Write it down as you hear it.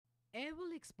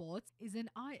Airwool Exports is an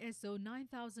ISO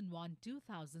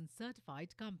 9001-2000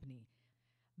 certified company,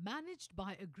 managed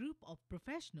by a group of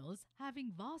professionals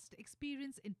having vast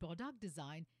experience in product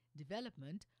design,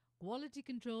 development, quality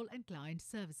control and client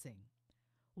servicing.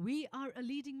 We are a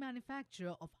leading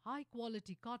manufacturer of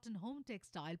high-quality cotton home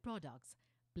textile products,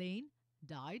 plain,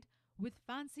 dyed, with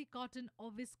fancy cotton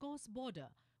or viscose border,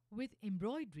 with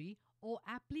embroidery or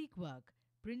applique work,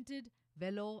 printed,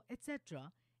 velour,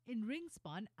 etc., in ring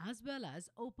spun as well as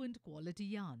opened quality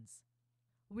yarns.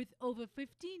 With over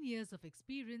 15 years of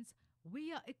experience,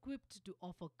 we are equipped to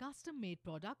offer custom-made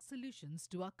product solutions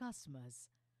to our customers.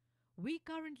 We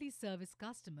currently service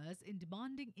customers in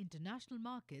demanding international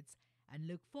markets and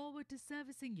look forward to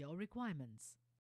servicing your requirements.